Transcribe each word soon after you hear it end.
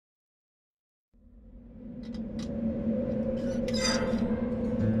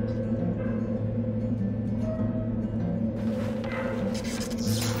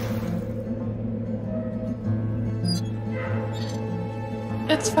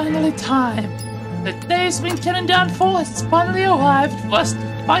it's finally time. The day's been counting down for. It's finally arrived for us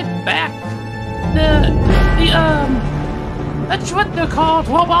to fight back. That's what they're called,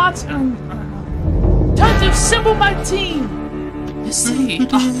 robots. Time to assemble my team. You see,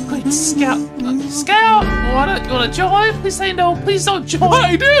 great Scout. Scout, you wanna join? Please say no. Please don't join.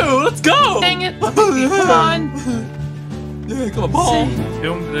 I do. Let's go. Dang it! Come on. Yeah, come on, Paul.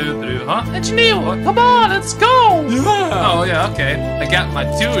 Huh? Engineer, come on, let's go. Yeah. Oh yeah, okay. I got my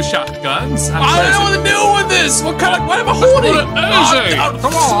 2 shotguns. I don't know what to do with this. What am I holding? Easy.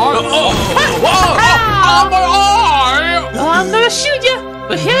 Come on. Oh, my eye. I'm gonna shoot you.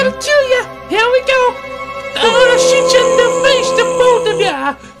 We're here to kill you. Here we go. I'm gonna shoot you in the face, the both of you.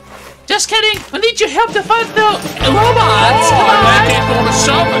 Just kidding. I need your help to fight the robots. Come on. I can't go to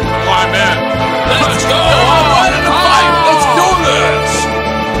summon. Climb in. Let's go. I'm ready to fight. Let's do this.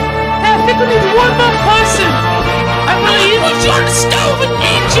 I think we need one more person. I really need you on the stove and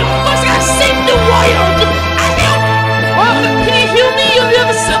need you. First, I gotta save the world. I help. Well, can you heal me on the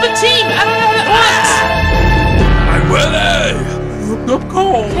other team? I don't know how that works. I'm ready. I'm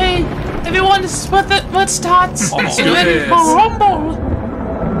cold. Okay, everyone, this is what starts. Let's Get do ready this. for rumble.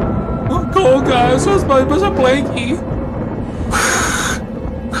 I'm cold, guys. Where's my blankie?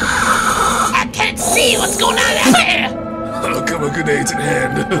 I can't see what's going on out there. Oh, come on, grenades in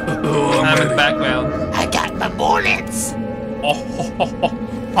hand. I'm in the background. I got my bullets.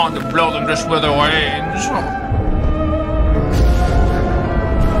 Time to blow them just with the range.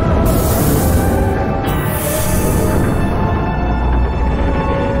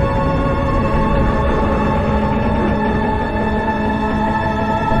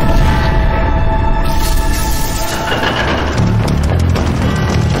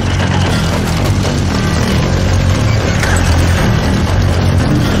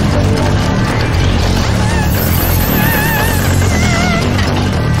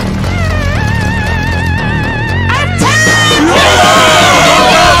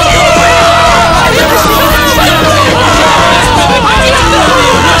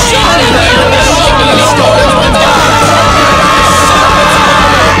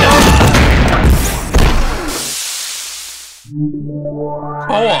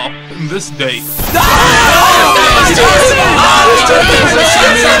 Co-op in this date.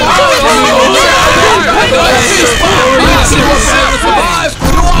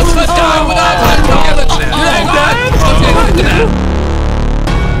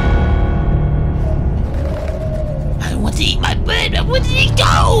 I want to eat my bread, but where did he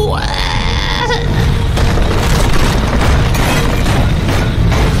go?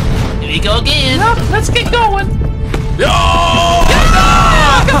 Here we go again. Well, let's get going. Yo! I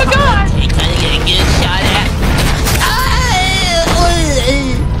got the gun! You trying to get a good shot at?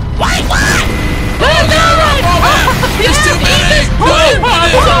 Wait, what? No! It's too many!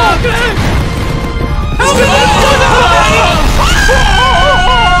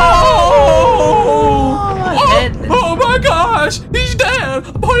 Oh my gosh! He's dead!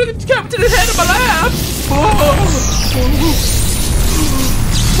 I'm holding the decapitated head in my lap!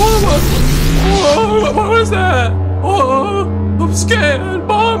 What was that? Oh, I'm scared,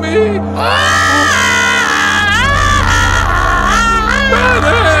 Mommy!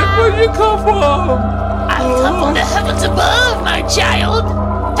 Medic, where'd you come from? I come from the heavens above, my child.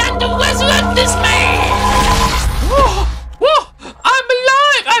 Time to resurrect this man. Whoa! I'm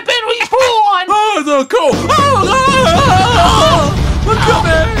alive. I've been reborn. Oh, so cool! I'm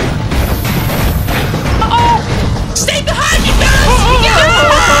coming! Stay behind me, guys.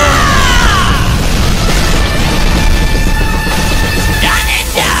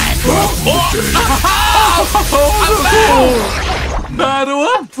 Battle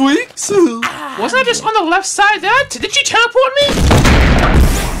up, freaks! Wasn't I just on the left side there? Did you teleport me?